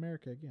almost said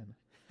America again.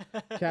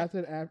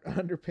 Captain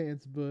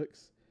Underpants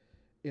books,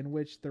 in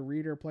which the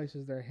reader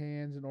places their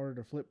hands in order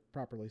to flip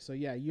properly. So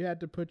yeah, you had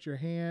to put your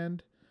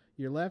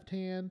left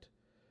hand,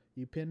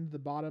 you pinned the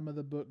bottom of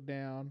the book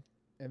down,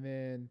 and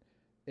then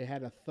it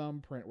had a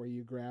thumbprint where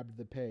you grabbed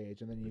the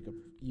page, and then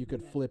you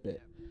could flip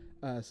it.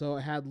 So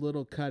it had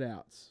little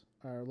cutouts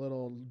or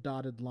little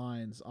dotted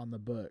lines on the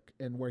book,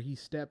 and where he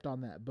stepped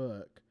on that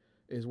book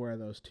is where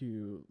those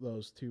two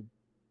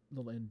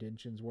little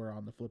indentions were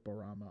on the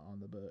Flipporama on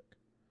the book.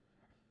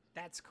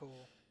 That's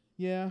cool.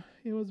 Yeah,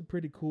 it was a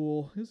pretty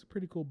cool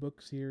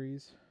book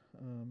series.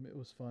 It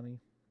was funny.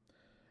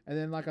 And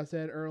then, like I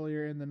said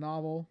earlier in the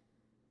novel,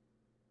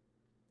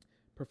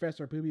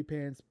 Professor Poopy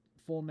Pants'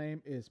 full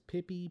name is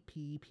Pippi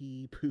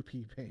P.P.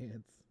 Poopy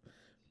Pants.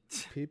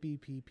 Pippi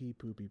P.P.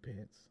 Poopy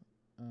Pants.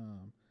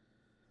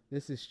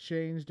 This is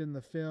changed in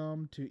the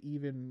film to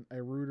even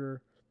a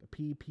ruder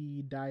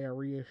P.P.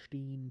 Diarrhea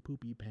Steen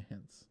Poopy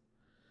Pants.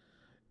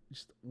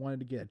 Just wanted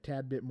to get a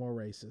tad bit more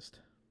racist.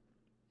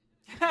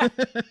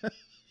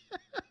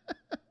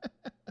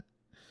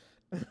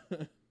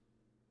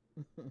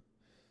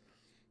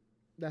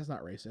 That's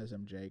not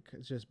racism, Jake.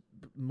 It's just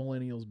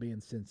millennials being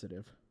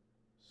sensitive.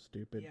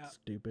 Stupid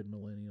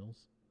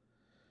millennials.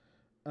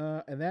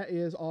 And that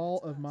is all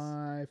of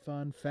my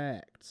fun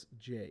facts,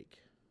 Jake.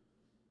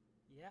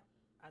 Yep,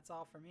 that's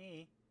all for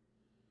me.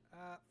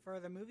 For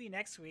the movie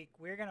next week,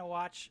 we're going to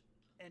watch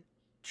a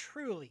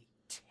truly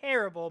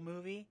terrible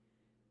movie.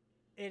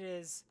 It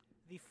is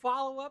the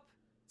follow-up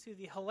to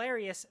the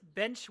hilarious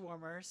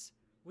Benchwarmers.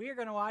 We are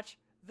going to watch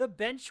The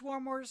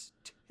Benchwarmers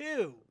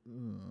 2.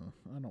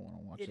 I don't want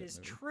to watch it. It is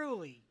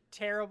truly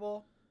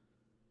terrible,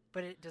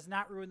 but it does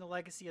not ruin the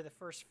legacy of the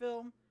first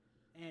film.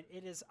 And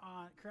it is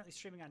currently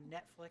streaming on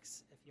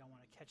Netflix if y'all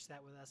want to catch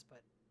that with us.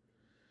 But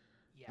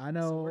yeah, I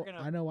know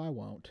I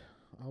won't.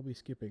 I'll be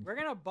skipping. We're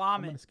gonna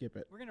bomb it. I'm gonna skip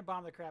it. We're gonna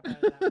bomb the crap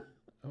out of that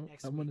one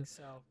next week. Gonna...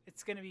 So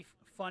it's gonna be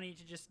funny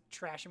to just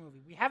trash a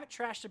movie. We haven't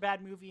trashed a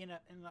bad movie in a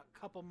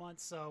couple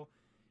months, so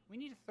we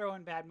need to throw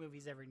in bad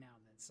movies every now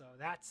and then. So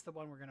that's the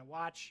one we're gonna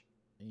watch.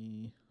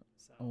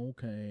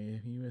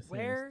 Okay.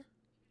 Where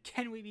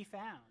can we be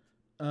found?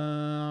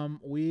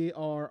 We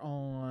are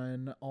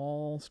on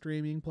all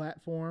streaming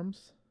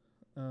platforms.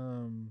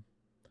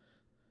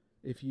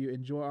 If you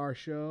enjoy our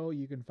show,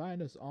 you can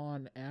find us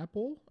on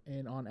Apple,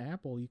 and on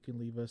Apple you can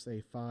leave us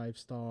a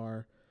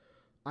 5-star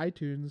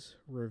iTunes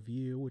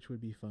review, which would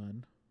be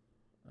fun.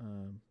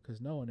 Because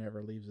no one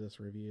ever leaves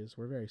us reviews.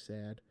 We're very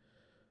sad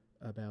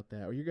about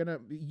that. Or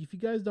if you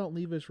guys don't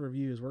leave us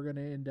reviews, we're gonna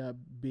end up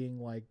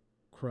being like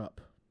Krupp.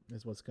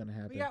 Is what's gonna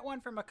happen. We got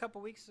one from a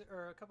couple weeks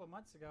or a couple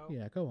months ago.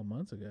 Yeah, a couple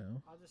months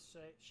ago. I'll just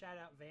shout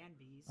out Van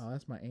Bees. Oh,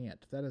 that's my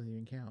aunt. That doesn't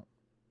even count.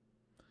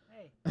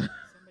 Hey,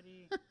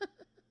 somebody.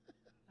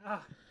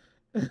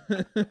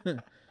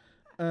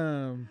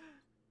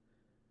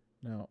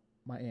 No,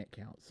 my aunt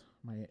counts.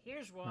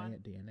 Here's one. My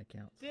aunt Deanna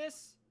counts.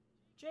 This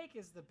Jake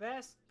is the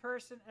best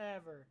person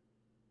ever.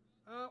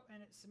 Oh,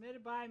 and it's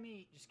submitted by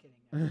me. Just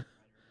kidding.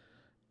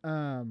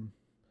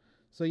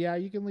 So yeah,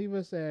 you can leave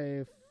us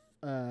a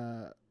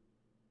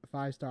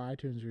 5-star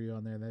iTunes review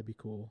on there. That'd be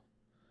cool.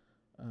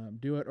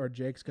 Do it, or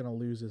Jake's gonna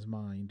lose his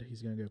mind.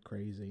 He's gonna go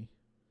crazy.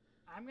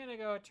 I'm gonna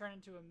go turn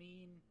into a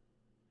mean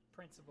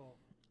principal.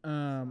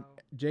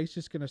 Jake's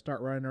just gonna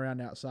start running around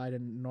outside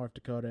in North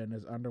Dakota in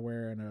his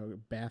underwear and a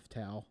bath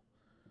towel.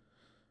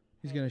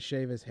 He's gonna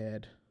shave his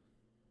head.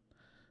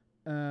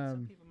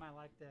 Some people might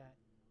like that.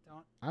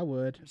 Don't. I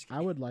would. I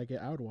would like it.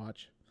 I would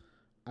watch.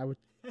 I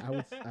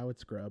would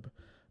scrub.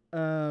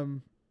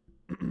 And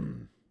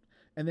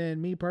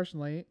then me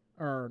personally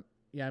can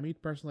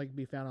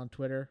be found on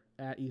Twitter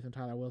at Ethan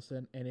Tyler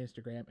Wilson and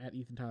Instagram at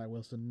Ethan Tyler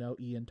Wilson. No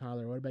Ian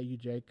Tyler. What about you,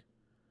 Jake?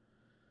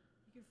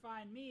 You can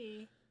find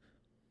me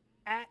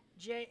at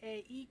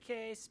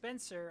JAEK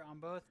Spencer on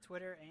both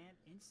Twitter and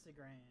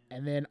Instagram.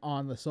 And then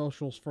on the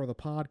socials for the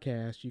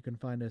podcast, you can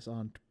find us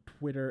on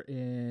Twitter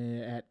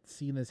at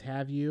Seen This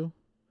Have You.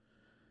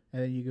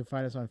 And then you can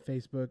find us on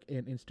Facebook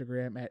and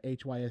Instagram at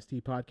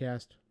HYST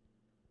Podcast.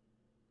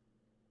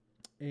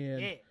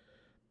 And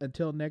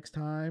until next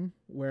time,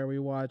 where we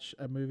watch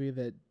a movie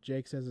that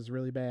Jake says is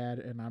really bad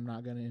and I'm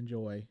not going to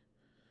enjoy.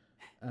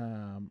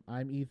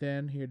 I'm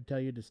Ethan, here to tell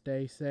you to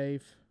stay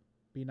safe,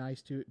 be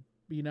nice to,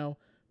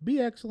 be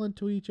excellent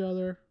to each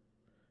other,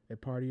 and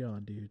party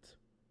on, dudes.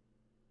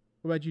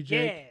 What about you,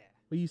 Jake? Yeah.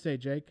 What do you say,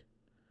 Jake?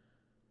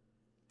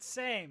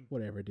 Same.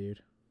 Whatever,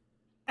 dude.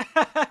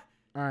 All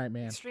right,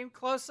 man. Extreme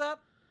close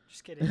up.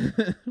 Just kidding.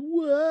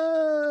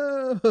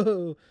 Whoa!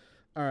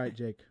 All right,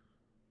 Jake.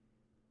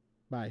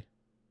 Bye.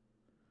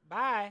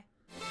 Bye.